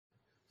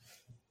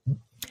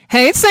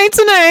Hey, Saints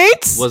and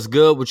Eights. What's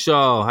good with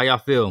y'all? How y'all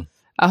feel?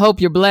 I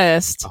hope you're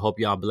blessed. I hope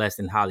y'all blessed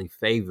and highly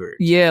favored.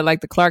 Yeah,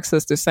 like the Clark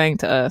sisters sang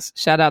to us.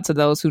 Shout out to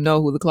those who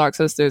know who the Clark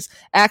sisters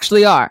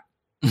actually are.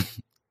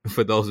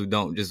 For those who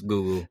don't, just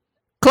Google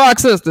Clark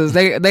sisters.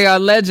 They are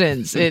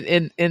legends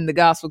in the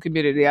gospel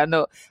community. I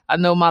know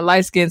my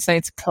light-skinned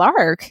saints.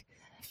 Clark,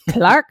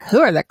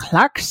 who are the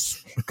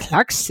Clarks?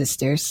 Clark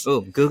sisters.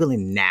 Oh,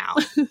 Googling now.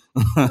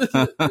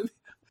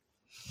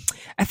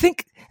 I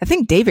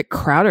think David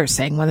Crowder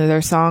sang one of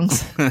their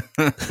songs.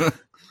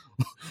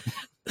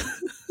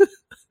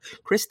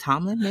 Chris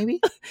Tomlin,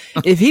 maybe?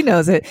 If he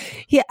knows it.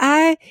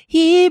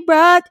 He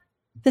brought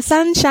the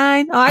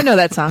sunshine. Oh, I know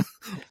that song.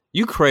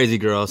 You crazy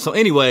girl. So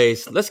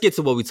anyways, let's get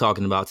to what we're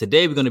talking about.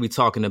 Today we're going to be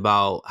talking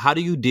about how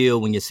do you deal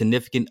when your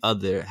significant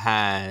other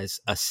has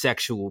a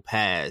sexual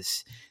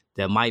past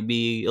that might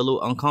be a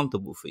little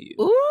uncomfortable for you.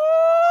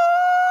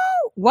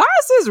 Ooh, why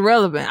is this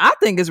relevant? I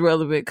think it's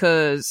relevant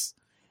because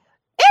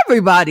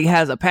everybody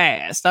has a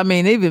past. I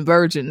mean, even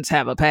virgins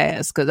have a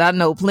past, because I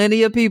know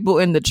plenty of people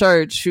in the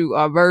church who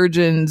are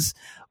virgins,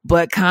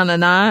 but kind of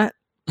not.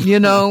 You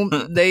know,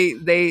 they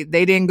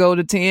didn't go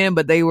to 10,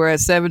 but they were at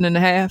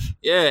 7.5.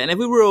 Yeah, and if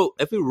we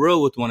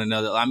real with one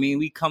another, I mean,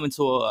 we come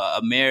into a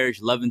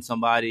marriage loving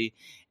somebody,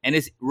 and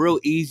it's real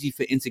easy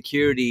for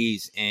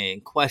insecurities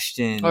and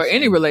questions or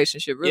any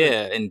relationship, really.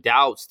 Yeah, and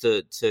doubts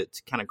to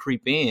kind of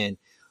creep in.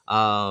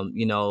 So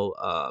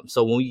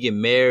when you get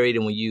married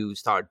and when you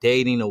start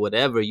dating or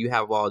whatever, you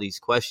have all these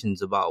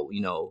questions about,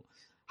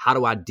 how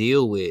do I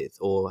deal with,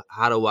 or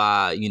how do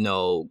I,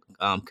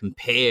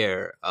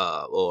 compare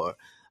or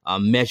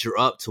measure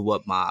up to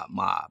what my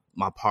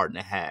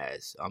partner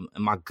has?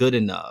 Am I good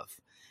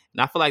enough?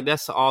 And I feel like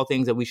that's all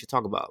things that we should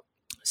talk about.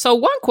 So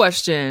one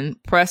question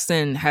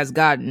Preston has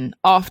gotten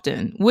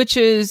often, which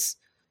is,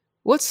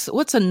 what's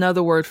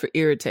another word for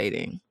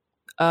irritating?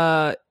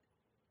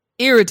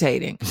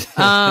 Irritating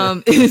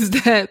is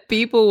that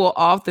people will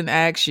often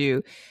ask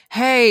you,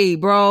 "Hey,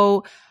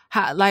 bro,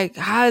 how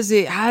does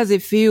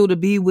it feel to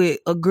be with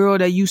a girl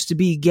that used to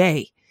be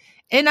gay?"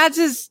 And I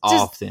just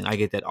often I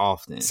get that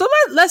often. So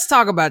let's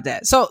talk about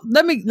that. So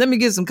let me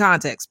give some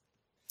context.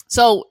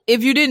 So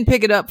if you didn't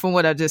pick it up from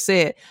what I just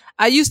said,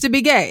 I used to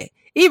be gay.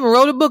 Even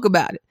wrote a book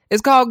about it.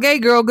 It's called Gay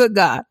Girl, Good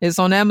God. It's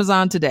on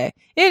Amazon today.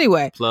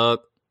 Anyway, plug.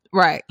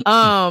 Right.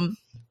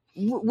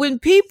 When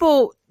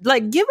people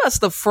give us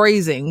the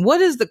phrasing,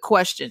 what is the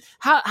question?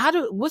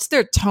 What's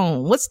their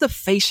tone? What's the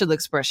facial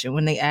expression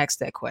when they ask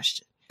that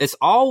question? It's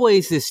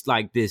always this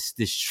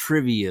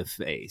trivia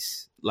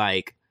face.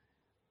 Like,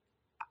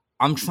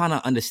 I'm trying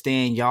to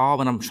understand y'all,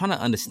 but I'm trying to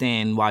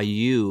understand why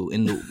you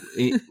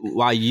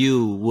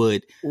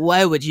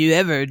why would you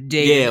ever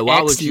date an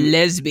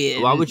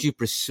ex-lesbian? Why would you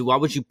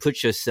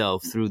put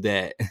yourself through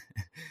that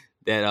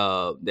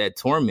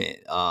torment?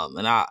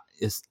 And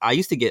I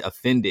used to get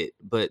offended,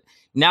 but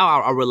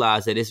now I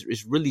realize that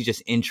it's really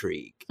just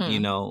intrigue.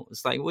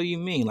 It's like, what do you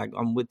mean? Like,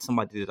 I'm with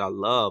somebody that I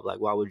love. Like,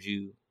 why would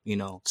you?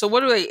 So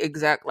what do they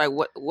exactly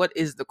what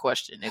is the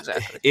question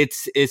exactly?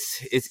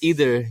 It's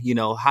either,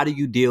 how do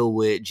you deal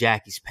with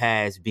Jackie's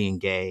past being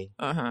gay,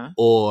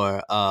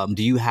 or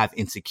do you have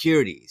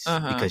insecurities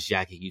because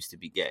Jackie used to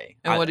be gay?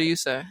 And what do you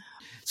say?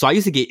 So I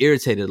used to get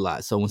irritated a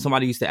lot. So when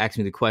somebody used to ask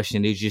me the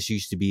question, it just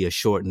used to be a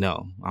short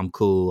no. I'm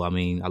cool. I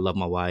mean, I love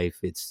my wife.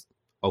 It's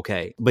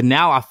okay. But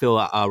now I feel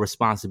a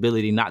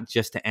responsibility not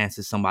just to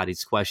answer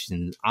somebody's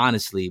question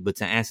honestly, but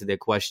to answer their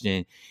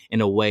question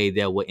in a way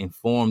that would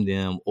inform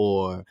them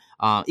or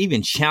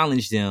even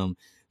challenge them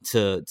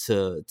to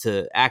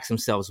ask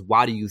themselves,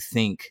 why do you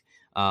think,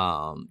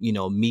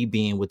 me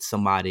being with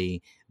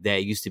somebody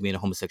that used to be in a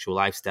homosexual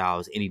lifestyle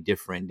is any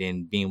different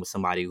than being with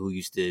somebody who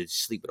used to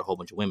sleep with a whole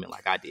bunch of women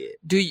like I did?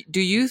 Do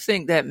you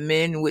think that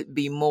men would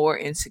be more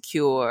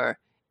insecure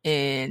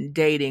in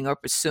dating or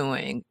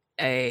pursuing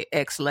a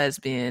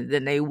ex-lesbian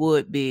than they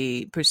would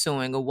be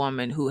pursuing a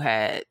woman who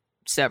had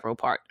several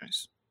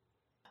partners?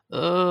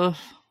 I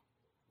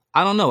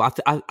don't know.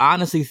 I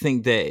honestly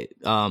think that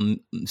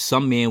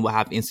some men will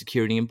have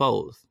insecurity in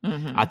both.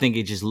 I think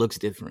it just looks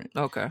different.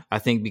 Okay. I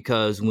think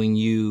because when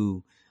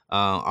you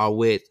are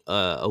with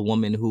a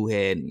woman who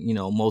had,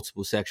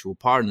 multiple sexual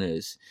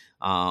partners,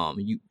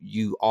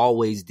 you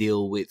always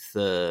deal with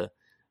the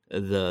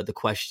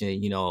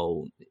question,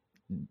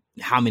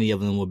 how many of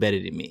them were better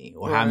than me,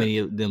 or how many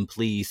of them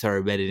pleased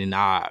her better than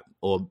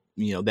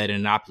better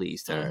than I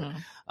pleased her.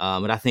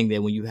 But I think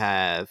that when you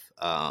have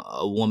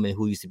a woman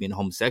who used to be in a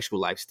homosexual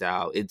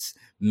lifestyle, it's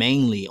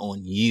mainly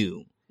on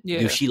you.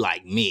 Yeah. Do she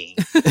like me?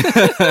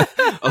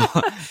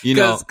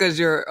 Because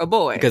you're a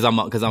boy. Because I'm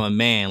a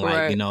man.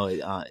 Like,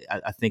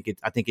 I think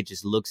it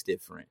just looks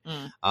different.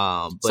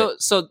 But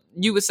so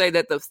you would say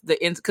that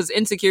because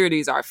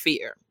insecurities are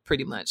fear,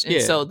 pretty much,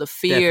 and so the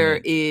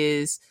fear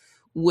is,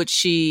 would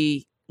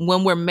she,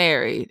 when we're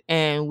married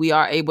and we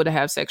are able to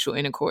have sexual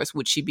intercourse,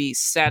 would she be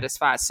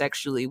satisfied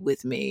sexually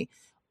with me?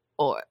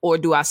 or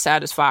do I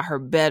satisfy her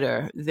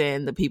better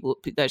than the people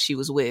that she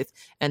was with?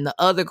 And the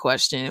other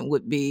question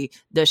would be,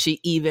 does she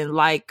even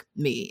like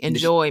me,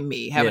 enjoy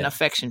me, have an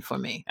affection for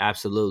me?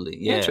 Absolutely.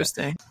 Yeah.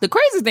 Interesting. The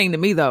crazy thing to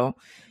me though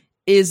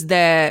is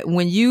that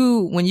when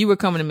you were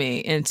coming to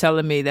me and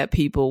telling me that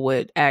people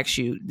would ask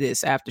you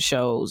this after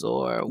shows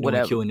or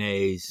whatever,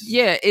 Q&As.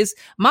 Yeah,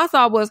 my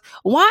thought was,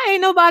 why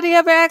ain't nobody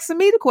ever asking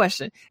me the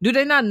question? Do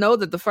they not know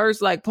that the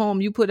first like poem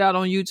you put out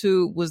on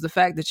YouTube was the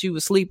fact that you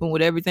was sleeping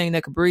with everything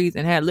that could breathe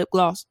and had lip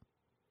gloss?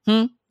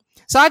 So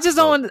I just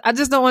don't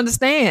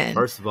understand.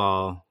 First of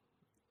all,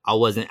 I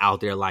wasn't out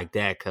there like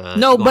that.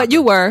 No, but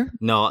you were.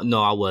 No,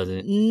 I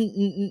wasn't.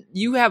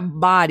 You have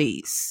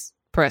bodies,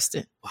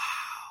 Preston. Wow.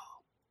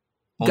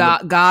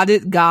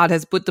 God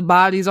has put the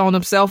bodies on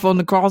himself on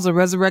the cross and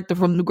resurrected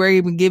from the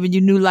grave and given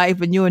you new life,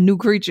 and you're a new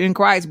creature in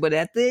Christ. But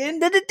at the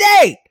end of the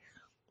day,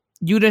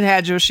 you didn't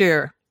have your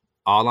share.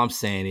 All I'm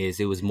saying is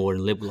it was more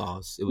than lip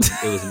gloss. It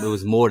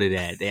was more to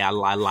that.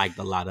 I liked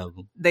a lot of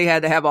them. They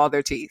had to have all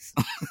their teeth.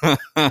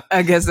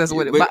 I guess that's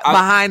what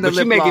behind the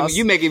lip gloss.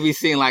 You making me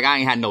seem like I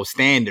ain't had no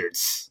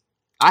standards.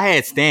 I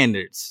had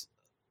standards.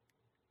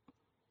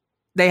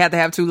 They had to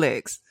have 2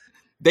 legs.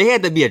 They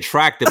had to be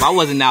attractive. I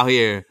wasn't out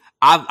here.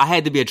 I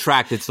had to be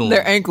attracted to them.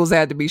 Their ankles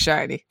had to be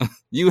shiny.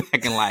 You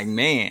acting like,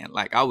 man,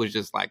 like I was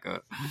just like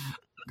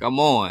come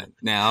on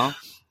now.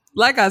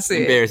 Like I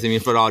said, embarrassing me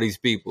in front of all these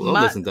people. Don't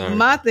listen to her.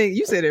 My thing,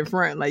 you said in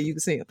front, like you can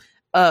see them.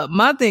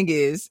 My thing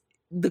is,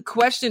 the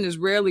question is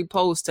rarely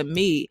posed to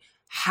me.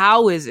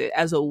 How is it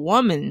as a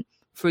woman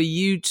for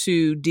you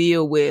to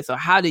deal with, or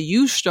how do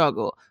you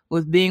struggle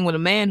with being with a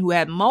man who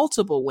had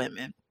multiple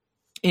women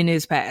in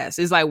his past?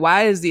 It's like,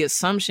 why is the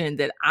assumption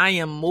that I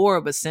am more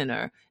of a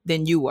sinner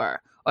than you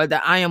were? Or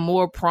that I am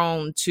more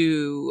prone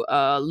to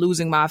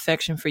losing my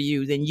affection for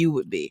you than you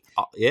would be?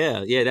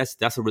 Yeah,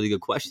 that's a really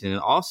good question.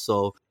 And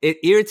also, it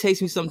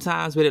irritates me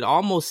sometimes, but it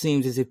almost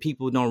seems as if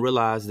people don't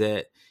realize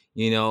that,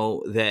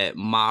 that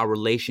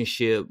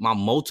my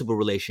multiple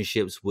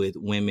relationships with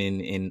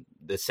women and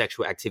the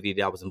sexual activity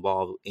that I was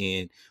involved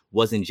in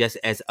wasn't just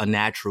as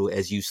unnatural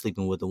as you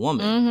sleeping with a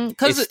woman.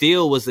 It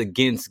still was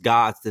against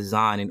God's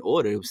design and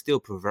order. It was still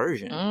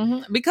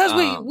perversion. Because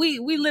we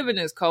live in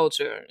this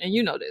culture, and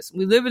you know this.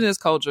 We live in this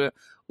culture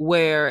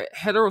where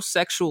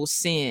heterosexual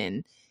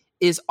sin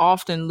is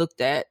often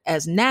looked at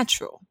as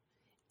natural,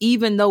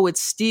 even though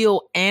it's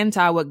still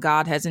anti what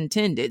God has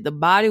intended. The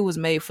body was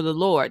made for the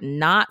Lord,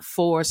 not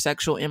for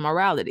sexual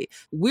immorality.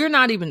 We're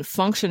not even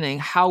functioning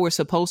how we're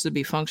supposed to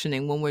be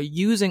functioning when we're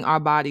using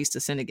our bodies to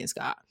sin against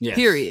God,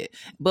 period.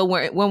 But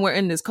when we're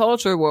in this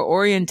culture where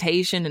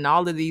orientation and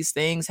all of these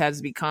things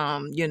has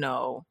become,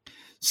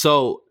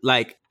 So,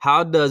 like,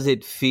 how does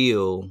it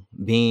feel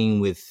being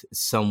with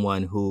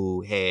someone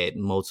who had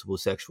multiple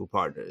sexual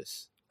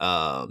partners?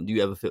 Do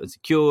you ever feel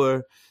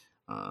insecure?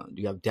 Do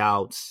you have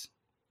doubts?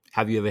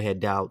 Have you ever had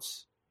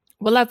doubts?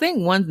 Well, I think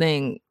one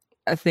thing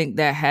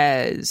that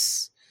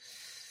has,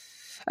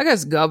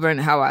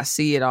 governed how I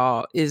see it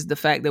all is the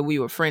fact that we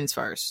were friends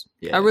first.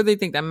 Yeah. I really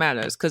think that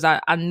matters because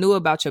I knew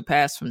about your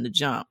past from the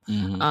jump.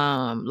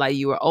 Like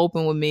you were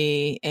open with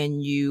me,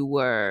 and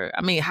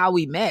how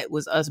we met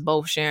was us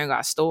both sharing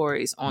our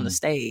stories on the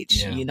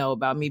stage,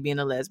 about me being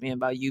a lesbian,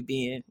 about you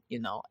being,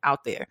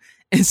 out there.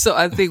 And so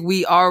I think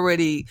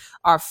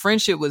our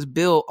friendship was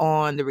built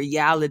on the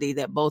reality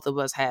that both of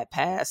us had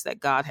passed,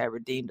 that God had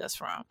redeemed us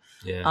from.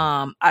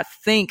 Yeah. I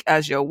think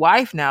as your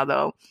wife now,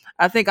 though,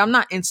 I think I'm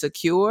not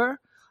insecure.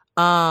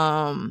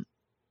 And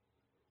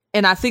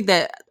I think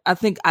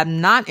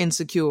I'm not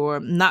insecure,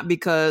 not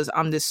because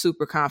I'm this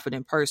super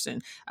confident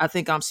person. I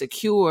think I'm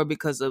secure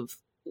because of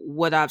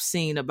what I've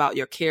seen about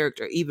your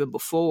character, even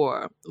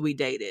before we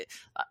dated.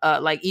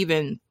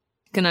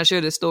 Can I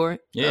share this story?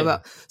 Yeah.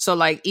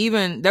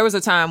 Even there was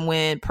a time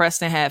when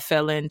Preston had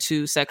fell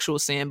into sexual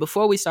sin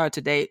before we started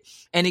to date,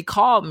 and he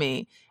called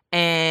me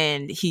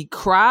and he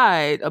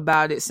cried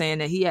about it, saying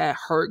that he had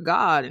hurt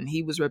God and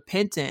he was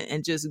repentant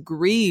and just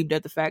grieved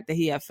at the fact that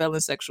he had fell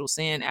in sexual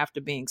sin after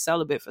being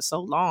celibate for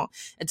so long.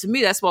 And to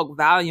me, that spoke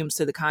volumes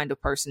to the kind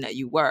of person that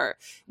you were,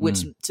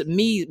 which to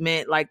me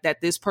meant like that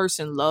this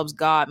person loves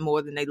God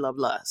more than they love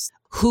lust.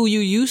 Who you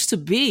used to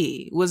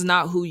be was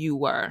not who you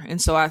were.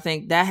 And so I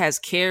think that has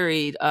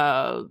carried,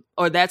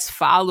 or that's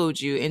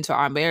followed you into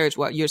our marriage.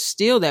 Well, you're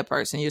still that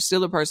person. You're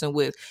still a person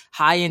with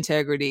high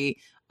integrity.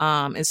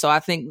 And so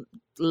I think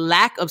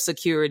lack of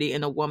security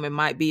in a woman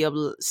might be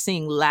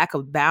seeing lack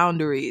of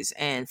boundaries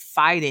and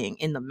fighting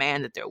in the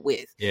man that they're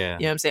with. Yeah.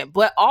 You know what I'm saying?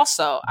 But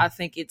also I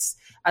think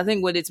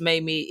what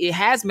it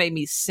has made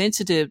me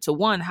sensitive to,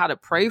 one, how to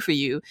pray for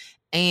you,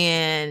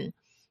 and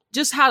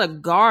just how to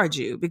guard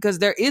you, because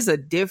there is a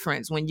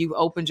difference when you've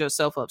opened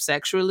yourself up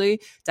sexually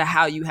to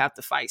how you have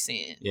to fight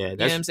sin. Yeah, you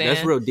know what I'm saying?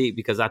 That's real deep,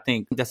 because I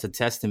think that's a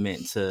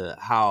testament to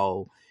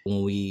how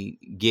when we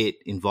get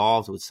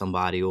involved with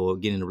somebody or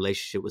get in a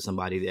relationship with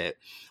somebody that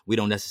we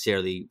don't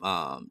necessarily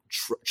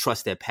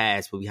trust their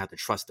past, but we have to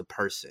trust the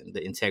person,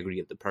 the integrity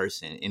of the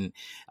person. And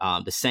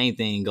the same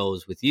thing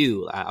goes with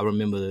you. I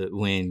remember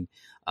when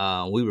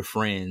we were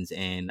friends,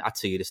 and I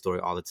tell you the story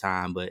all the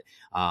time, but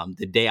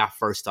the day I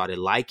first started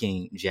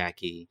liking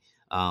Jackie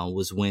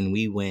was when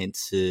we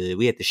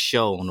had the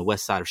show on the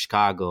west side of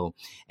Chicago,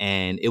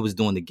 and it was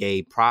during the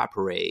Gay Pride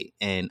Parade.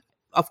 And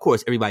of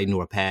course, everybody knew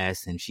her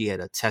past, and she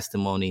had a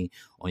testimony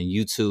on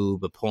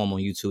YouTube, a poem on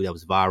YouTube that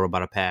was viral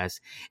about her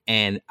past.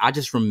 And I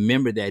just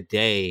remember that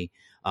day,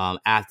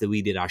 after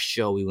we did our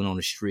show, we went on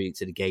the street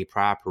to the Gay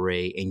Pride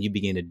Parade, and you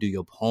began to do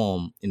your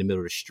poem in the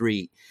middle of the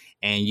street,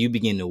 and you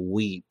begin to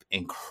weep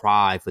and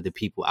cry for the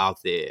people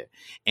out there.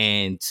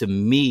 And to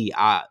me,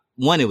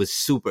 it was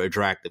super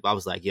attractive. I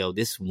was like, yo,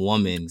 this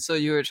woman. So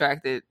you were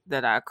attracted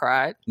that I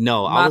cried?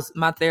 No,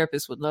 my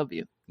therapist would love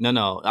you.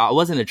 No, I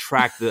wasn't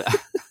attracted.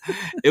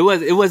 It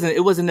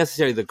wasn't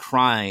necessarily the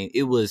crying.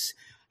 It was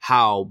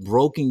how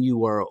broken you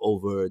were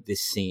over this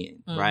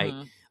sin, right?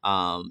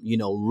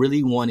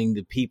 Really wanting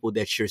the people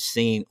that you're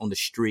seeing on the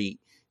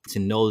street to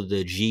know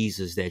the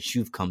Jesus that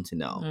you've come to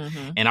know.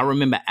 And I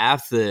remember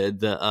after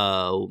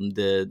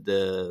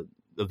the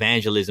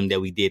evangelism that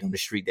we did on the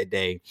street that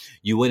day,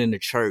 you went in the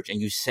church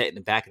and you sat in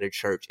the back of the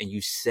church, and you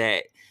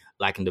sat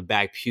like in the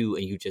back pew,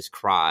 and you just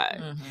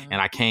cried. And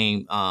I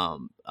came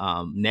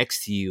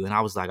next to you, and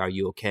I was like, are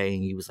you okay?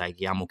 And he was like,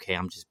 yeah, I'm okay.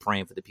 I'm just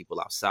praying for the people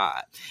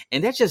outside.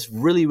 And that just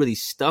really, really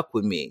stuck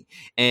with me.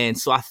 And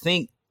so I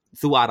think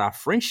throughout our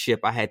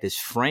friendship, I had this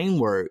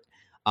framework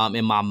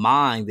in my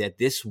mind that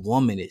this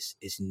woman is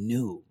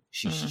new.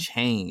 She's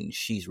changed.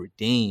 She's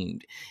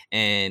redeemed.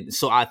 And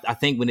so I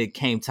think when it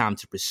came time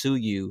to pursue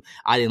you,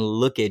 I didn't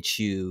look at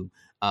you,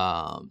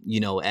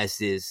 as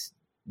this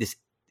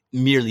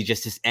merely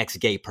just this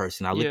ex-gay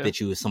person. I looked at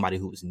you as somebody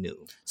who was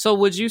new. So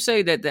would you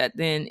say that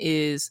then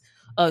is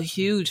a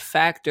huge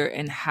factor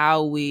in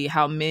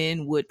how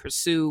men would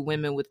pursue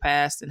women with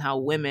past, and how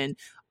women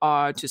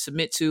are to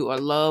submit to or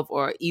love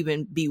or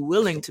even be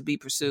willing to be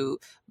pursued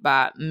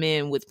by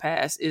men with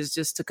past, is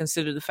just to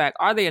consider the fact,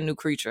 are they a new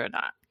creature or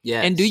not?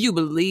 Yes. And do you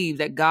believe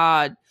that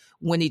God,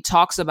 when he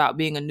talks about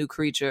being a new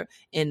creature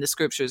in the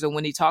scriptures, and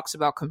when he talks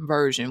about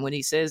conversion, when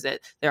he says that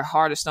their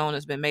heart of stone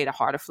has been made a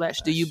heart of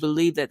flesh, do you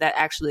believe that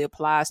actually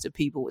applies to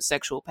people with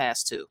sexual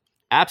past too?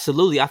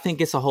 Absolutely. I think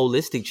it's a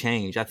holistic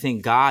change. I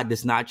think God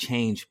does not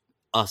change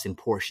us in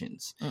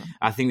portions.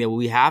 I think that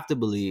we have to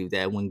believe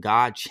that when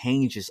God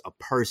changes a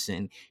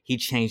person, he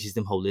changes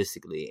them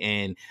holistically.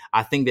 And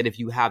I think that if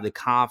you have the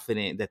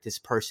confidence that this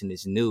person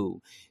is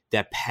new,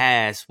 that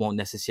past won't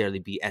necessarily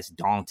be as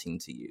daunting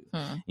to you.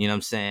 You know what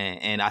I'm saying?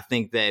 And I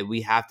think that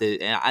we have to,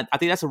 and I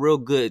think that's a real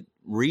good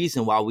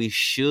reason why we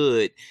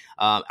should,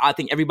 I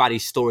think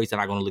everybody's stories are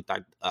not going to look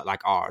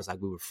like ours,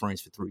 like we were friends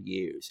for 3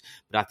 years.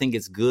 But I think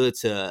it's good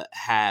to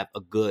have a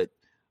good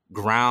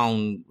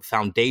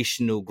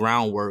foundational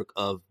groundwork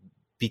of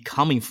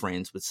becoming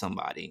friends with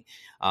somebody,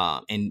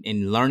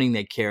 and learning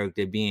their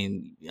character,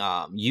 being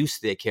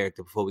used to their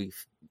character before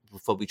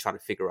we try to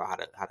figure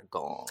out how to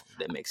go on. If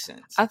that makes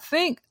sense.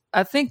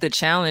 I think the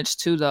challenge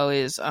too, though,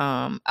 is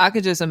I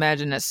could just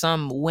imagine that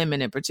some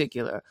women in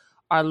particular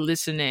are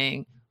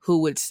listening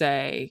who would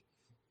say,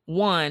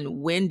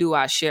 one, when do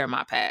I share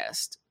my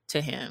past to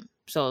him?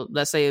 So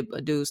let's say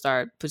a dude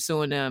start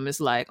pursuing them. It's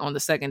like, on the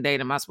second date,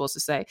 am I supposed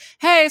to say,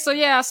 hey, so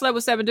yeah, I slept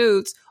with 7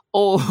 dudes?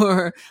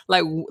 Or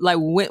like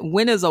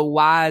when is a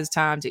wise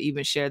time to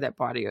even share that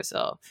part of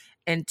yourself?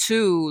 And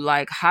two,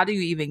 like, how do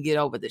you even get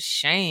over the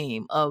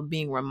shame of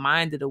being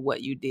reminded of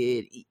what you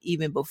did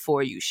even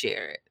before you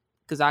share it?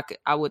 Because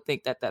I would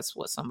think that that's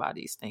what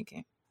somebody's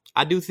thinking.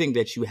 I do think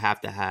that you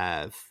have to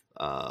have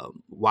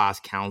wise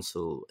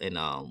counsel and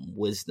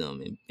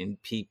wisdom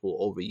and people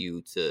over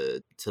you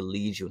to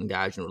lead you and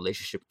guide you in a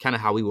relationship, kind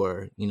of how we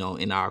were,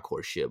 in our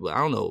courtship. But I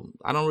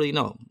don't really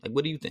know. Like,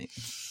 what do you think?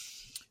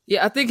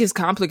 Yeah, I think it's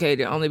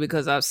complicated only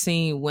because I've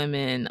seen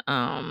women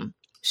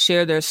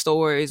share their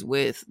stories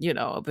with,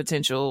 a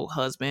potential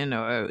husband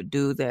or a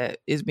dude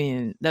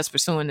that's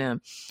pursuing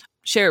them,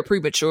 share it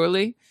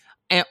prematurely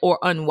or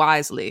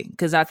unwisely.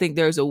 Because I think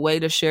there's a way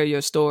to share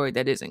your story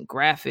that isn't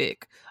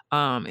graphic,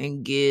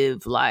 and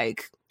give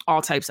like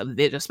all types of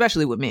visuals,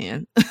 especially with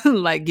men,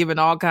 like giving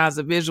all kinds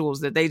of visuals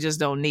that they just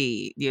don't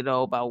need,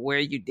 about where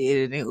you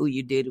did it and who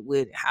you did it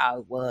with, and how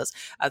it was.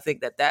 I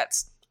think that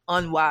that's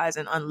unwise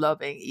and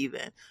unloving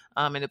even,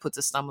 and it puts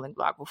a stumbling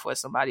block before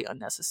somebody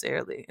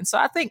unnecessarily. And so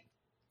I think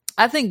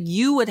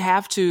you would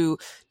have to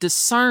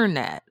discern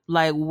that,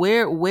 like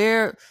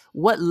where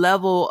what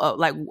level of,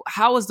 like,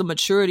 how is the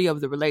maturity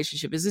of the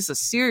relationship? Is this a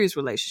serious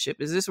relationship?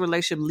 Is this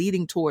relationship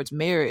leading towards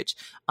marriage?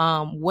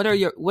 What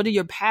do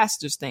your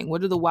pastors think?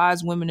 What do the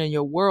wise women in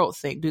your world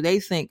think? Do they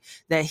think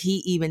that he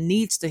even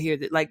needs to hear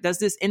that? Like, does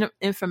this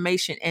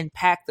information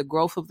impact the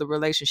growth of the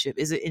relationship?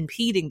 Is it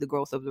impeding the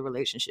growth of the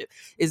relationship?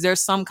 Is there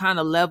some kind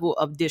of level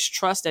of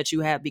distrust that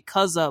you have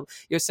because of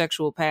your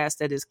sexual past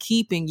that is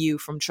keeping you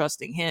from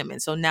trusting him?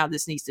 And so now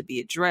this needs to be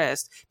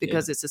addressed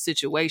because it's a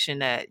situation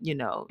that, you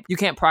know, you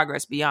can't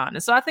progress beyond.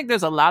 And so I think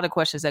there's a lot of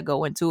questions that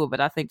go into it. But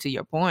I think, to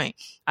your point,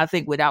 I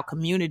think without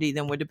community,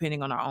 then we're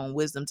depending on our own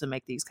wisdom to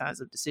make these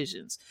kinds of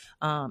decisions.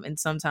 And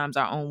sometimes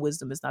our own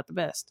wisdom is not the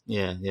best.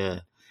 Yeah.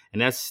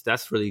 And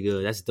that's really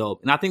good. That's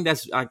dope. And I think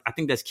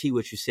that's key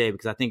what you said,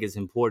 because I think it's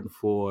important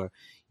for,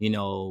 you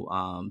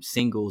know,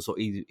 singles or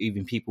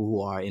even people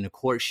who are in a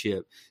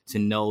courtship to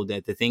know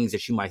that the things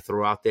that you might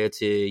throw out there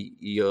to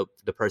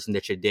the person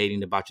that you're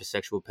dating about your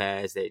sexual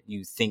past that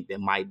you think that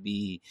might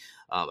be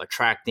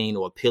attracting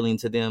or appealing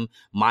to them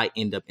might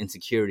end up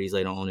insecurities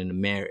later on in the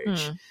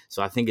marriage.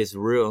 So I think it's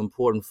real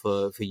important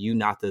for you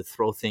not to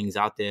throw things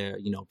out there,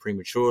 you know,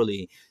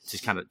 prematurely,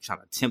 just kind of trying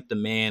to tempt the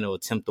man or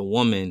tempt the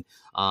woman.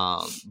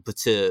 But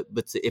to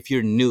if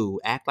you're new,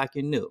 act like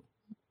you're new.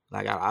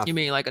 Like you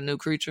mean like a new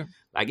creature?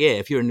 Like, yeah,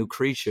 if you're a new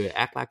creature,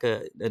 act like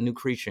a new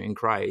creature in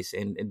Christ,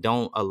 and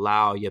don't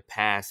allow your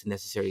past to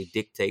necessarily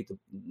dictate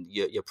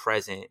your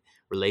present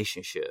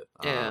relationship.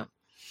 Yeah. So.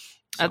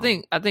 I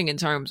think in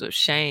terms of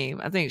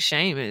shame, I think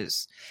shame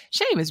is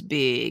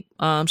big.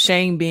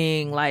 Shame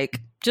being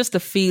like just the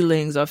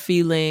feelings or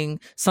feeling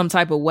some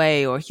type of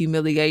way or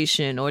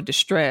humiliation or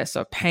distress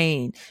or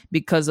pain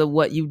because of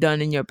what you've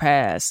done in your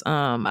past.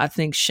 I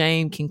think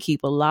shame can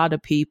keep a lot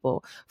of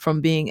people from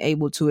being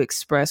able to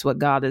express what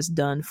God has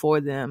done for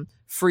them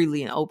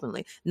freely and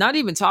openly. Not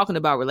even talking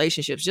about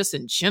relationships, just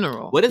in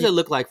general. What does it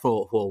look like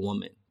for a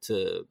woman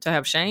to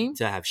have shame?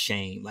 To have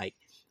shame, like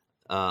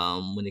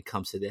when it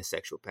comes to their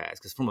sexual past?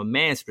 Because from a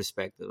man's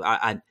perspective,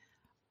 I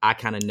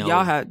kind of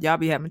know y'all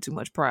be having too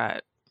much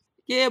pride.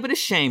 Yeah, but it's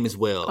shame as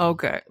well.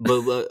 Okay,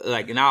 but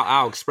like, and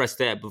I'll express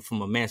that. But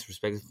from a man's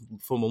perspective,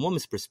 from a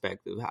woman's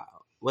perspective,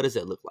 what does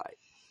it look like?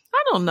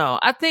 I don't know.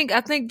 I think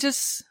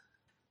just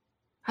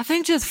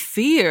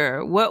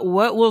fear. What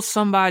will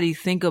somebody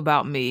think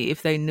about me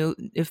if they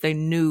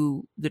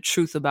knew the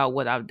truth about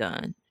what I've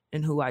done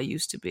and who I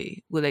used to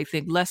be? Will they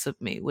think less of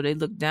me? Will they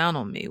look down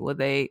on me? Will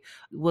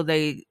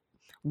they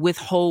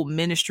withhold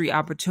ministry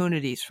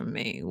opportunities from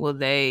me? Will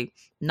they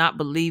not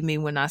believe me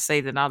when I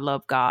say that I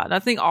love God? I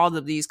think all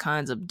of these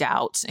kinds of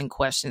doubts and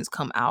questions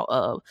come out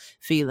of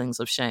feelings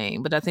of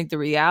shame. But I think the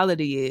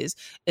reality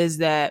is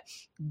that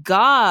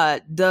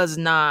God does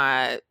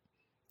not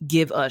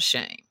give us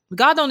shame.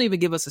 God don't even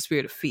give us a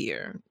spirit of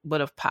fear, but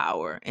of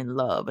power and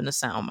love and a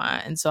sound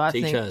mind. And so I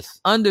think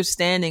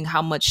understanding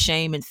how much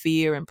shame and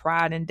fear and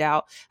pride and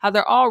doubt, how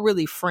they're all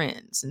really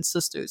friends and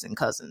sisters and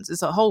cousins.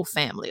 It's a whole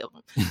family of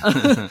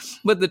them.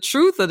 But the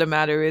truth of the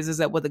matter is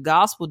that what the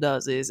gospel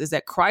does is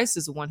that Christ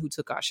is the one who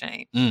took our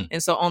shame.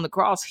 And so on the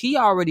cross, he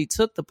already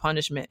took the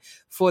punishment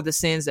for the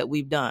sins that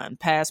we've done,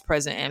 past,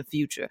 present, and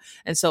future.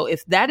 And so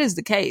if that is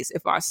the case,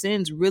 if our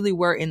sins really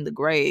were in the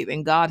grave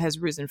and God has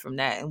risen from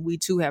that, and we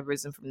too have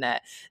risen from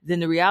that, then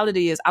the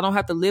reality is I don't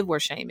have to live where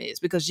shame is,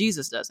 because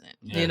Jesus doesn't.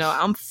 Yes. You know,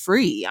 I'm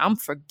free. I'm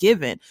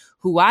forgiven.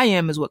 Who I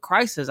am is what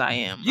Christ says I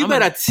am. You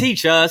better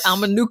teach us.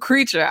 I'm a new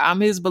creature. I'm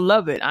his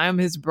beloved. I am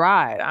his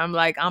bride.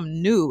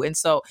 I'm new. And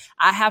so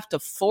I have to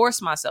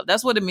force myself.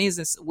 That's what it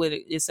means when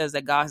it says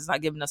that God has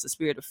not given us a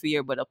spirit of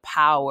fear, but of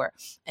power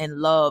and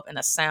love and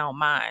a sound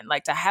mind.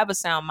 Like, to have a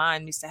sound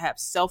mind means to have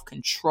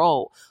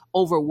self-control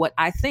over what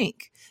I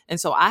think.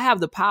 And so I have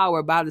the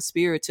power by the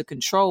Spirit to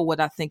control what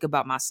I think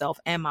about myself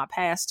and my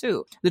past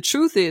too. The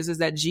truth is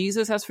that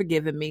Jesus has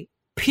forgiven me,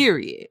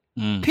 period.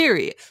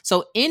 Period.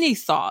 So any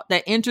thought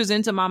that enters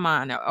into my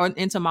mind or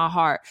into my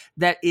heart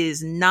that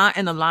is not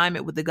in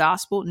alignment with the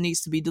gospel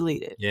needs to be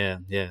deleted. Yeah.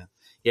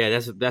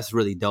 That's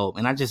really dope.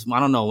 And I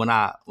don't know, when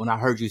I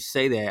heard you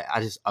say that, I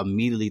just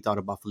immediately thought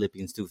about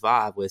Philippians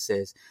 2:5, where it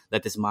says,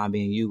 "Let this mind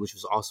be in you, which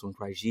was also in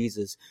Christ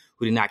Jesus,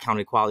 who did not count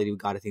equality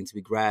with God a thing to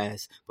be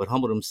grasped, but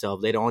humbled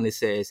himself." Later on, it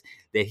says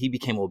that he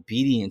became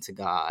obedient to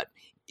God,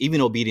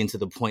 even obedient to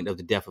the point of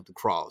the death of the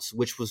cross,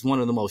 which was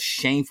one of the most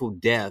shameful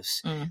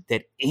deaths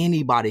that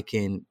anybody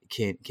can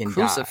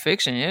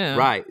crucifixion, die. Yeah.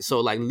 Right.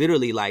 So like,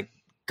 literally, like,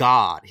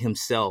 God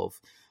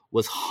himself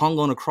was hung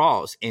on a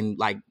cross and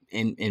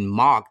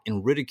mocked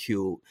and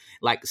ridiculed.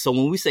 Like, so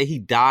when we say he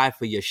died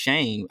for your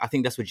shame, I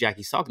think that's what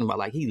Jackie's talking about.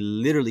 Like, he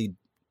literally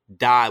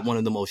died one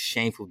of the most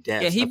shameful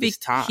deaths of his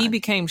time. He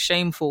became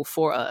shameful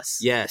for us.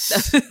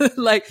 Yes.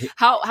 Like,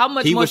 how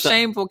much more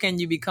shameful can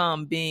you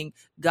become being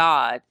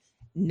God,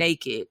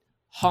 naked,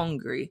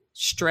 hungry,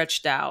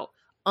 stretched out,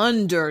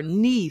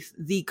 underneath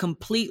the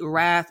complete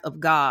wrath of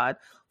God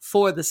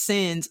for the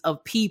sins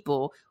of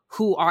people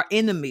who are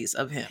enemies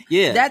of him?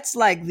 Yeah, that's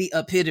like the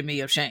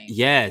epitome of shame.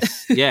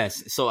 Yes.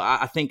 So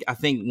I think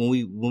when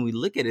we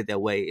look at it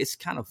that way, it's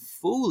kind of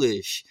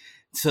foolish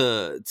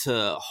to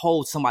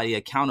hold somebody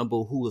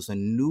accountable who is a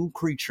new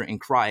creature in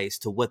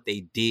Christ to what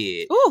they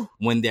did Ooh.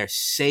 when their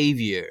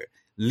Savior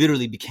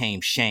literally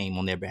became shame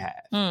on their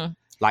behalf.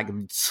 Like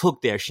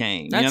took their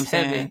shame. That's you know what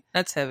I'm heavy. saying?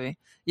 That's heavy.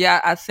 Yeah,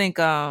 I think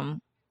I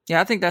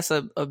think that's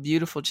a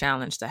beautiful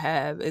challenge to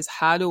have, is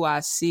how do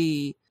I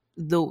see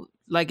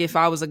like if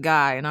I was a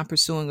guy and I'm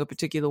pursuing a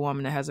particular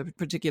woman that has a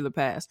particular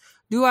past,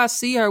 do I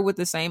see her with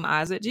the same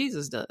eyes that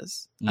Jesus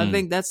does? I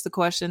think that's the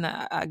question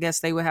that I guess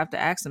they would have to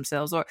ask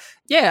themselves. Or,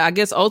 yeah, I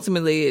guess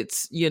ultimately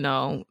it's,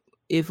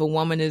 if a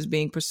woman is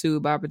being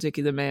pursued by a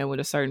particular man with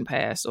a certain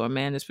past, or a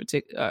man is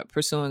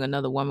pursuing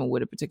another woman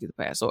with a particular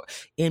past, or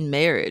in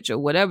marriage, or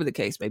whatever the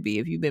case may be,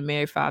 if you've been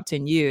married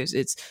 5-10 years,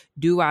 it's,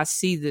 do I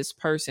see this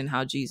person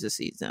how Jesus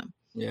sees them?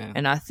 Yeah.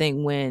 And I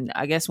think when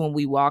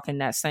we walk in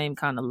that same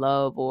kind of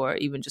love, or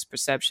even just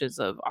perceptions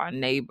of our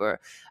neighbor,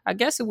 I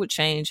guess it would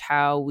change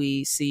how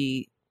we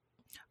see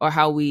or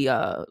how we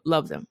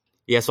love them.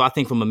 Yeah, so I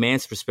think from a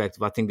man's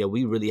perspective, I think that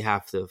we really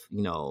have to,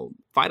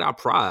 fight our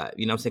pride.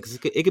 You know what I'm saying?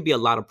 Because it could be a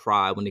lot of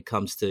pride when it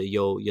comes to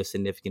your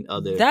significant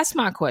other. That's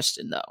my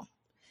question, though.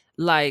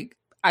 Like,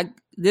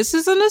 this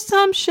is an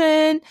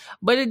assumption,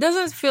 but it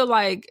doesn't feel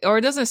like, or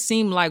it doesn't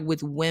seem like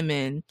with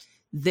women,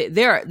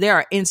 there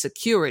are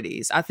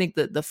insecurities. I think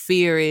that the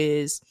fear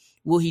is,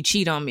 will he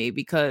cheat on me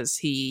because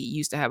he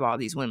used to have all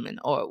these women,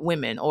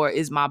 or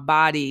is my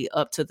body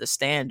up to the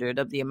standard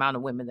of the amount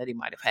of women that he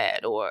might have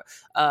had, or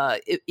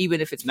even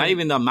if it's not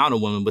even the amount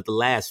of women, but the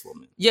last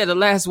woman. Yeah, the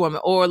last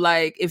woman, or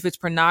like if it's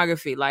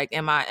pornography, like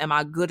am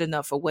I good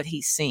enough for what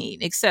he's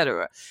seen,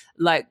 etc.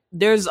 Like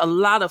there's a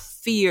lot of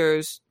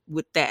fears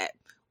with that,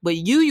 but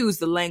you use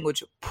the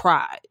language of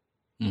pride.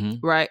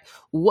 Mm-hmm. Right?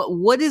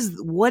 What is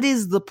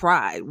the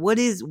pride? What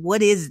is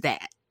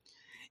that?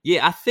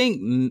 Yeah, I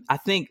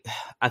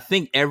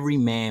think every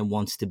man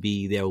wants to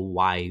be their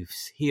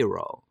wife's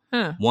hero.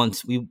 Huh.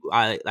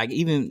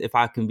 Even if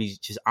I can be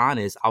just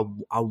honest,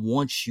 I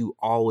want you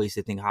always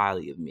to think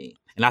highly of me.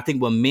 And I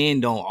think what men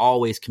don't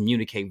always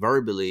communicate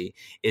verbally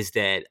is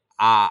that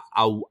I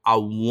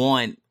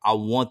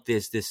want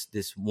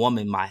this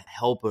woman, my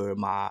helper,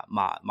 my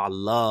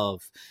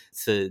love,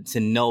 to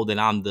know that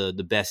I'm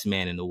the best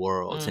man in the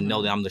world, to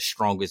know that I'm the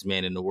strongest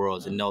man in the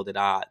world, to know that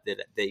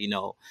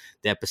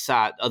that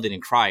beside other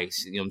than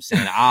Christ, you know what I'm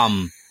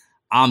saying,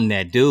 I'm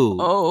that dude.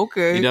 Oh,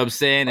 okay. You know what I'm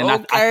saying? And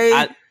okay.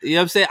 I you know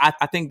what I'm saying?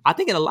 I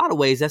think in a lot of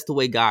ways that's the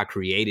way God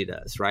created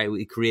us, right?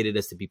 He created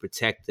us to be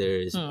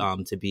protectors,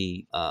 to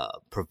be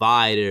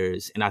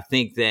providers, and I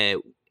think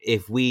that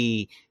if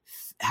we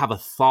have a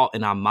thought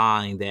in our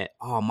mind that,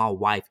 oh, my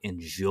wife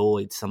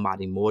enjoyed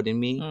somebody more than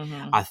me,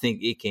 I think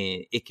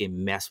it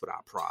can mess with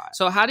our pride.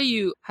 So how do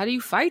you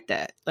fight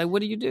that? Like, what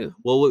do you do?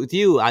 Well, with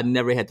you, I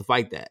never had to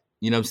fight that.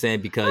 You know what I'm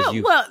saying? Because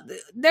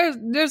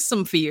there's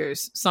some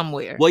fears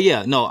somewhere. Well,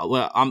 yeah, no.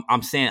 Well,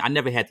 I'm saying I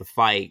never had to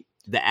fight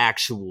the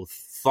actual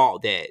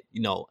thought that,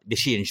 did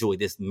she enjoy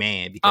this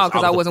man?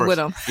 Because I wasn't with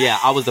him. Yeah,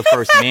 I was the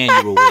first man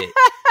you were with.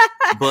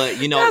 But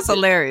that's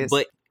hilarious.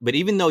 But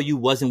even though you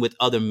wasn't with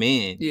other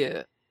men,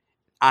 yeah,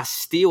 I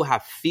still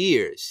have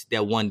fears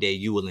that one day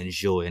you will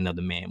enjoy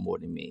another man more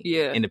than me.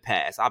 Yeah. In the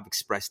past, I've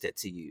expressed that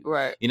to you.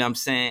 Right. You know what I'm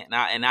saying?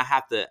 And I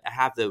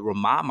have to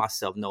remind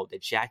myself, no,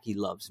 that Jackie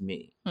loves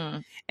me.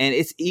 And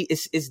it's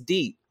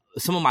deep.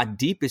 Some of my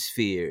deepest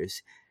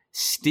fears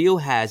still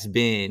has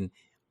been,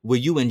 will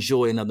you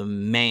enjoy another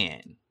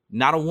man,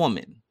 not a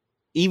woman,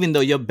 even though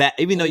your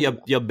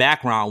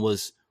background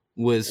was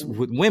with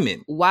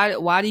women.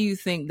 Why do you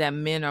think that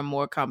men are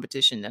more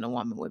competition than a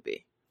woman would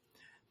be?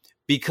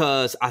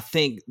 Because I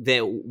think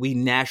that we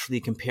naturally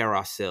compare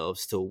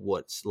ourselves to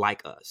what's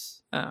like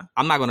us.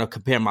 I'm not going to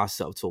compare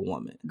myself to a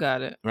woman.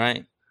 Got it.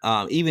 Right?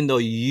 Even though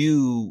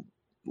you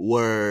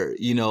were,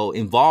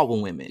 involved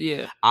with women.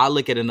 Yeah. I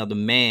look at another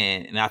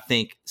man, and I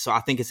think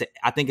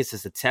it's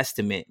just a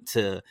testament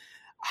to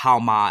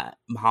how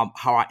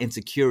our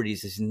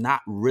insecurities is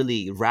not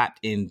really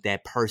wrapped in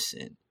that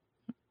person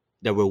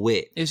that we're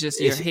with. It's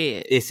just your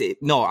head.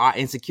 Our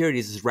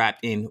insecurities is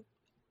wrapped in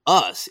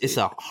us. It's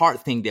a hard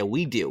thing that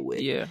we deal with.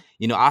 Yeah.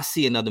 I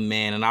see another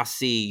man, and I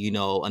see,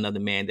 another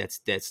man that's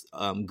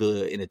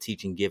good in a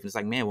teaching gift. And it's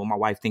like, man, well, my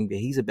wife think that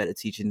he's a better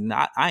teacher than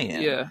I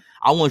am. Yeah.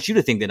 I want you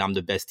to think that I'm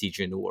the best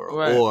teacher in the world.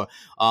 Right. Or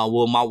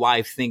will my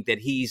wife think that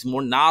he's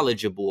more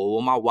knowledgeable? Or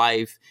will my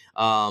wife,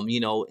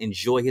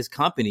 enjoy his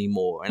company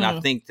more? And I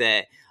think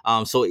that,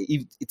 so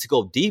to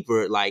go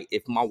deeper, like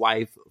if my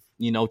wife,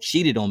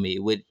 cheated on me,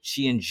 would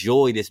she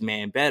enjoy this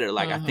man better?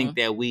 Like, I think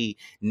that we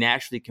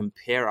naturally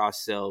compare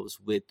ourselves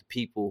with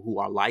people who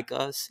are like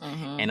us,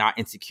 and our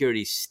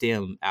insecurities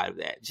stem out of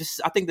that. Just,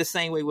 I think the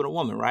same way with a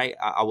woman, right?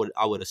 I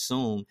would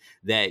assume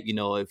that,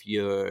 if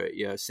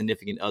your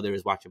significant other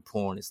is watching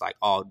porn, it's like,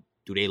 oh,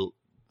 do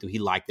he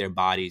like their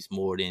bodies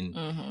more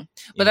than,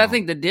 But I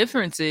think the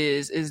difference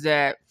is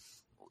that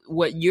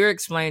what you're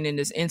explaining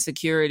is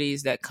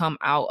insecurities that come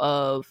out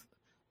of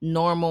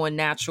normal and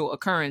natural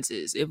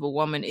occurrences. If a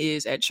woman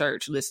is at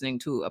church listening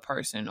to a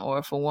person, or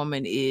if a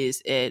woman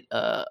is at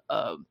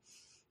a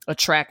a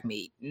track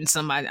meet and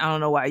somebody, I don't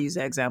know why I use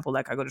that example,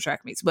 like I go to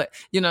track meets, but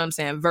you know what I'm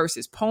saying,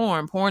 versus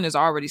porn is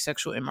already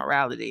sexual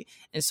immorality.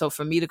 And so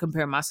for me to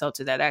compare myself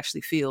to that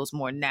actually feels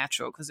more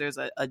natural because there's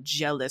a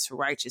jealous,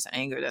 righteous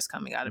anger that's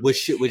coming out of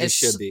which it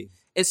should be.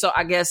 And so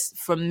I guess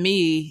for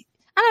me,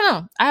 I don't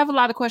know, I have a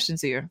lot of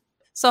questions here.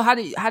 So how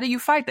do you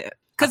fight that?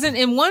 Because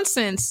in one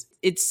sense,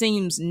 it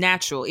seems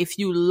natural. If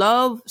you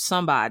love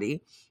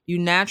somebody, you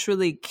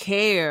naturally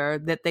care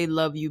that they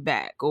love you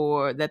back,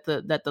 or that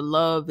the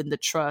love and the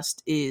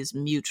trust is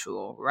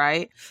mutual,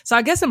 right? So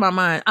I guess in my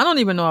mind, I don't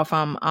even know if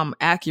I'm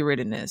accurate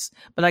in this,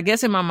 but I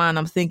guess in my mind,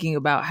 I'm thinking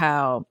about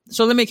how.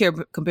 So let me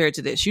compare it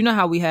to this. You know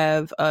how we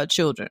have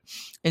children,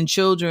 and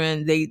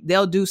children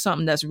they'll do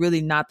something that's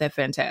really not that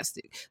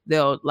fantastic.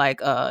 They'll like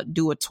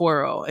do a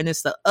twirl, and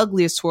it's the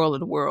ugliest twirl in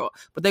the world,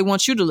 but they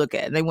want you to look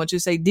at it. They want you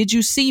to say, "Did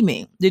you see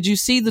me? Did you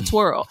see the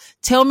twirl?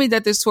 Tell me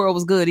that this twirl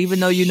was good, even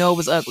though you know it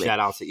was ugly." Shout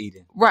out to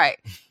Eden. Right.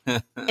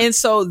 And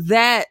so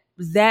that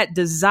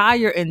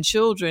desire in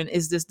children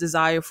is this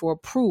desire for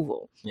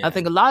approval. Yeah. I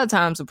think a lot of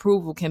times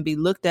approval can be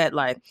looked at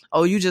like,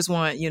 oh, you just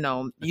want, you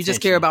attention.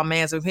 Just care about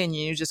man's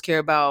opinion. You just care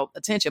about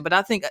attention. But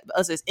I think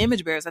us as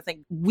image bearers, I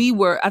think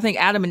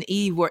Adam and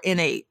Eve were in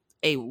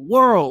a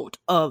world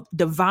of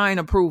divine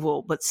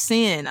approval, but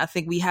sin, I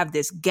think we have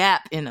this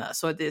gap in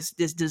us, or this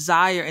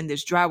desire and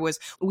this drive where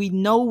we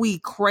know we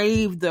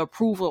crave the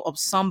approval of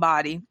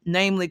somebody,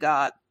 namely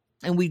God,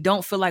 and we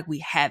don't feel like we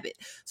have it.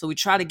 So we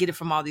try to get it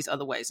from all these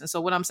other ways. And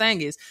so what I'm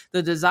saying is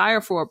the desire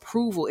for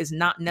approval is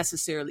not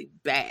necessarily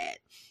bad.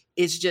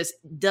 It's just,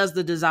 does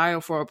the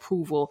desire for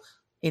approval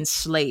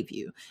enslave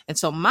you? And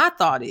so my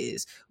thought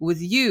is,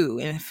 with you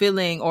and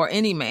feeling, or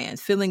any man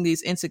feeling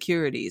these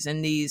insecurities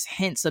and these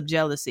hints of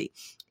jealousy,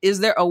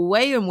 is there a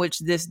way in which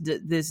this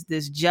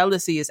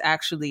jealousy is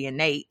actually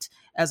innate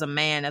as a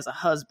man, as a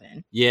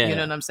husband? Yeah. You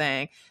know what I'm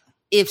saying?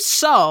 If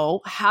so,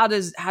 how do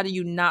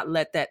you not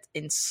let that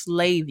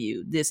enslave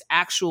you? This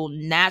actual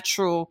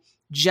natural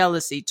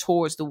jealousy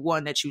towards the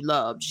one that you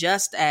love,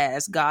 just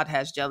as God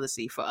has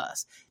jealousy for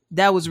us.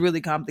 That was really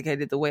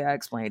complicated the way I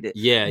explained it.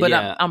 Yeah, but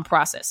yeah. I'm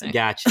processing.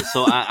 Gotcha.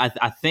 So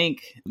I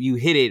think you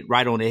hit it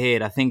right on the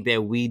head. I think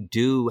that we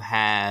do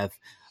have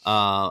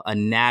a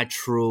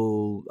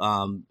natural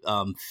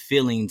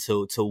feeling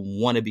to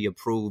want to be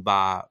approved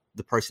by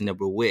the person that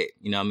we're with,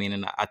 you know what I mean?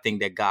 And I think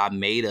that God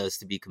made us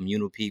to be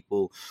communal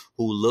people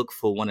who look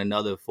for one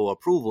another for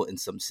approval in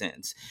some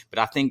sense. But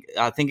I think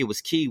it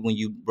was key when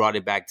you brought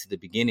it back to the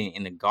beginning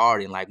in the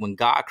garden. Like when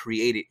God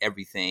created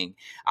everything,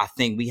 I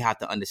think we have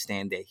to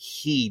understand that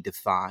He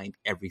defined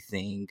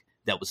everything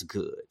that was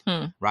good,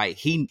 right?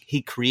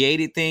 He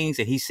created things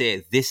and He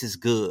said, this is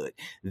good,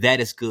 that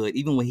is good.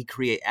 Even when He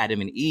created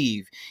Adam and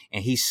Eve,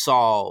 and He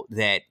saw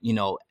that,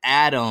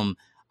 Adam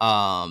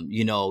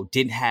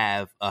didn't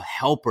have a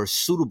helper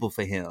suitable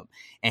for him.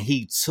 And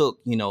He took,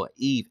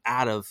 Eve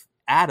out of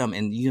Adam,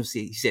 and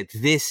He said,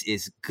 this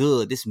is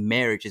good. This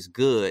marriage is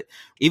good.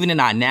 Even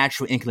in our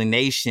natural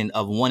inclination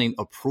of wanting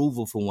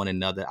approval for one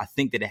another, I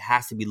think that it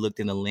has to be looked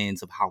in the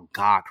lens of how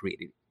God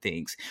created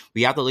things.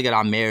 We have to look at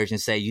our marriage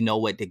and say, you know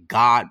what? Did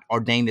God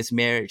ordain this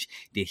marriage?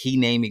 Did He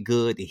name it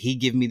good? Did He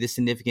give me the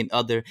significant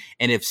other?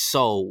 And if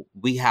so,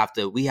 we have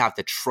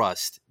to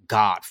trust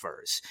God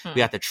first.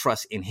 We have to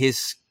trust in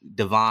His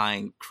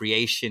divine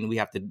creation. We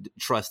have to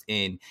trust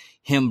in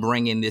Him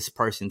bringing this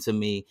person to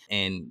me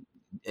and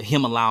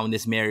Him allowing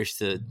this marriage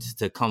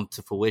to come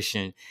to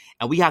fruition.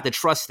 And we have to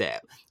trust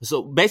that.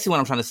 So basically what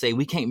I'm trying to say,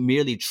 we can't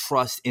merely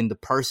trust in the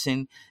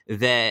person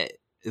that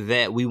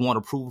we want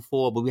approval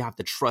for, but we have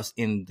to trust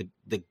in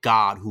the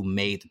God who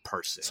made the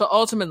person. So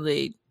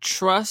ultimately,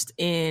 trust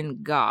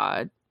in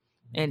God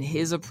and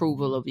His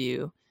approval of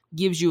you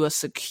gives you a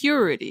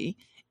security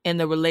in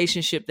the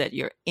relationship that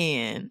you're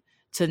in,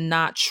 to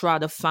not try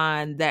to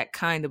find that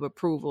kind of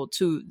approval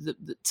to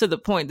the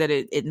point that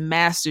it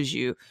masters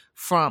you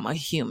from a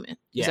human.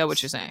 Yes. Is that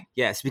what you're saying?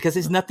 Yes, because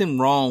there's nothing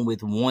wrong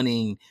with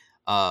wanting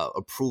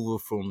approval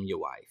from your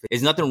wife.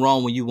 There's nothing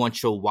wrong when you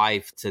want your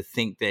wife to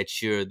think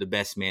that you're the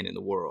best man in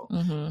the world.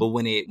 Mm-hmm. But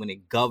when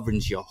it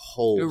governs your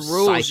whole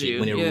psyche,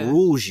 when it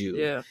rules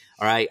you,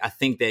 all right, I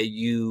think that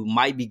you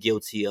might be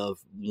guilty of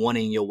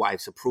wanting your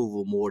wife's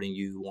approval more than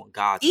you want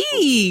God's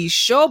approval.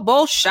 Show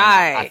both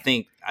shy. I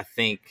think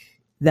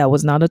that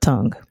was not a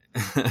tongue.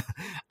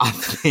 I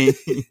think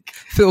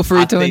feel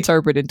free to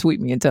interpret and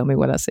tweet me and tell me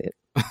what I said.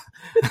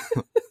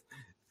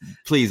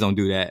 Please don't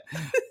do that.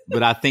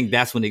 But I think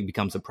that's when it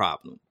becomes a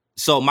problem.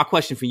 So my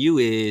question for you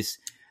is,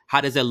 how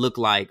does that look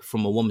like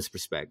from a woman's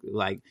perspective?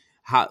 Like,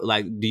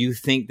 do you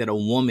think that a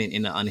woman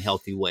in an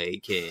unhealthy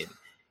way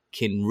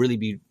can really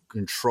be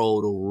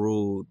controlled or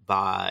ruled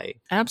by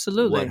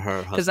absolutely what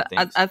her husband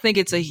thinks? I think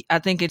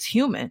it's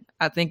human.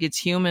 I think it's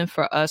human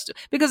for us to,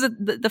 because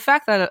the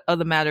fact of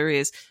the matter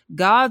is,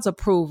 God's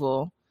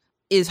approval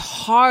is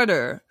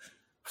harder.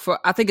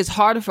 I think it's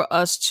harder for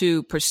us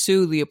to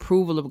pursue the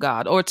approval of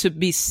God, or to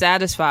be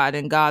satisfied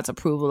in God's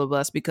approval of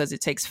us, because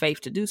it takes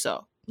faith to do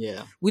so.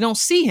 Yeah. We don't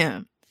see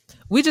Him.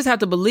 We just have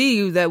to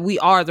believe that we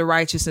are the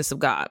righteousness of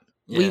God.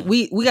 Yeah.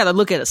 We got to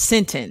look at a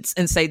sentence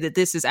and say that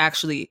this is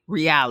actually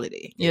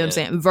reality. You know what I'm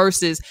saying?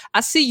 Versus,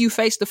 I see you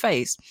face to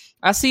face.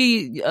 I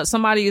see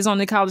somebody is on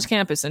the college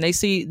campus and they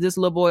see this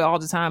little boy all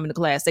the time in the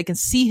class. They can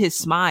see his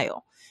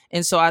smile.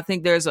 And so I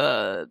think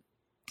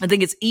I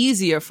think it's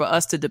easier for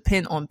us to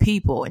depend on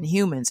people and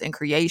humans and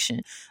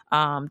creation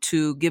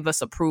to give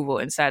us approval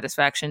and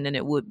satisfaction than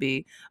it would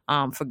be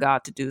for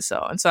God to do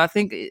so. And so I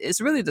think it's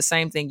really the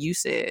same thing you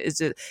said. Is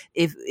that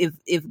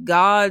if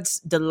God's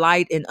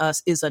delight in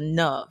us is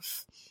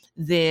enough,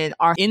 then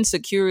our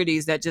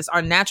insecurities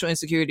our natural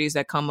insecurities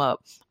that come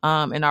up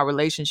in our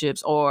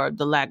relationships or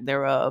the lack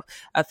thereof,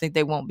 I think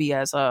they won't be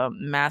as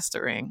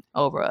mastering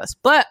over us.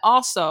 But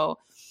also,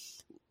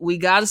 we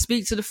got to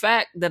speak to the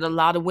fact that a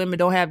lot of women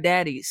don't have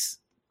daddies.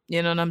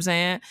 You know what I'm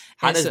saying?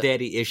 How does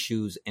daddy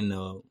issues in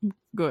the...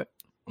 Good.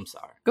 I'm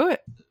sorry. Good.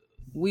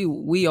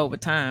 We over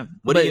time.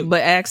 But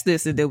ask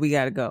this and then we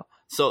got to go.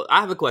 So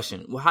I have a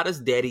question. Well, how does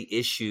daddy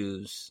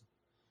issues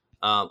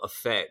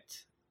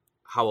affect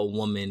how a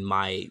woman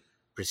might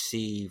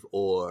perceive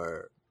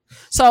or...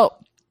 So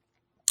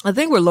I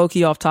think we're low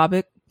key off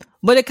topic,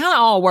 but it kind of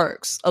all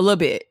works a little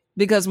bit.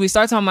 Because we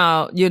start talking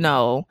about,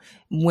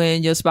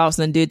 when your spouse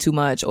done did too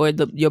much or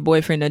your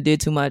boyfriend done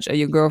did too much or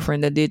your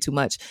girlfriend done did too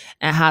much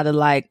and how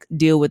to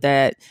deal with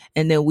that.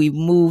 And then we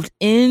moved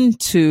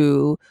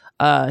into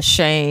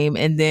shame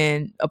and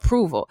then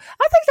approval.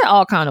 I think that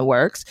all kind of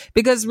works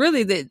because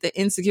really the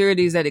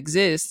insecurities that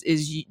exist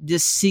is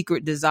this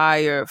secret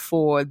desire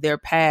for their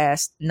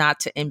past not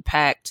to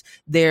impact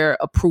their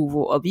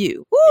approval of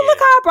you. Ooh, Look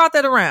how I brought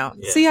that around.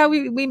 Yeah. See how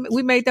we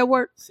made that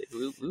work?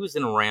 We was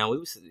in around. We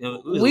was in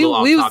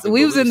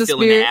the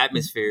spirit, in the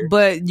atmosphere.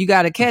 But you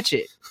got to catch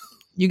it.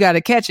 You got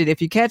to catch it.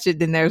 If you catch it,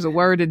 then there's a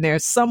word in there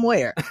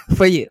somewhere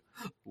for you.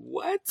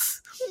 What?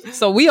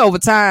 So we over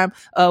time.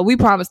 We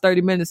promised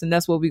 30 minutes, and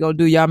that's what we gonna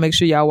do. Y'all make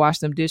sure y'all wash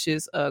them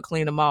dishes,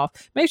 clean them off.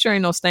 Make sure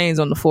ain't no stains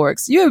on the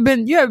forks. You ever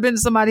been to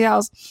somebody's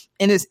house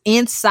and it's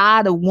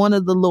inside of one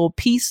of the little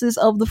pieces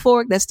of the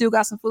fork that still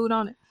got some food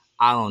on it?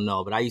 I don't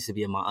know, but I used to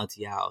be at my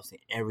auntie's house, and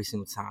every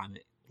single time,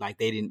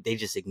 they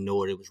just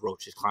ignored it was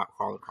roaches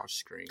crawling across the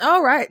screen.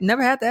 All right,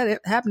 never had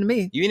that happen to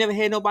me. You never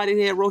had nobody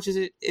that had roaches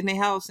in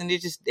their house and they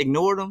just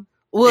ignored them?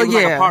 Well, yeah,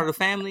 like a part of the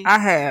family. I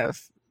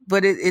have,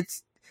 but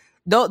it's.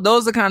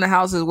 Those are kind of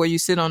houses where you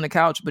sit on the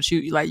couch, but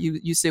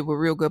you sit with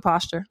real good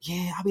posture.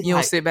 Yeah, you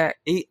don't sit back.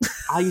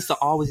 I used to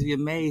always be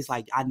amazed.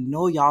 I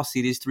know y'all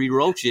see these 3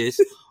 roaches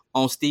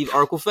on Steve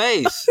Urkel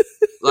face.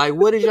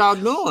 What is y'all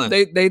doing?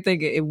 They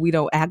think if we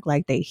don't act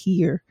like they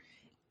here,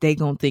 they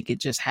gonna think it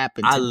just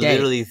happened today. I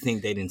literally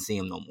think they didn't see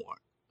him no more.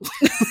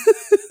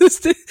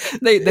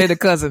 they the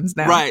cousins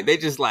now, right? They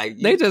just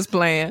they just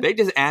playing. They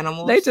just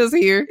animals. They just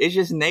here. It's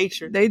just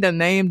nature. They done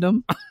named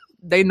them.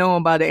 They know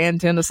them by the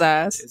antenna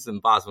size. It's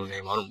impossible to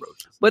name all them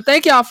roaches. But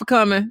thank y'all for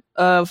coming,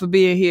 for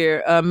being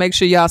here. Make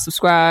sure y'all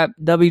subscribe,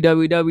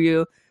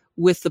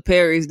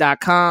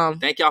 www.withtheperrys.com.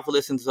 Thank y'all for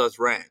listening to us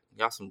rant.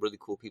 Y'all some really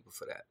cool people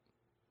for that.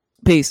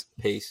 Peace.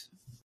 Peace.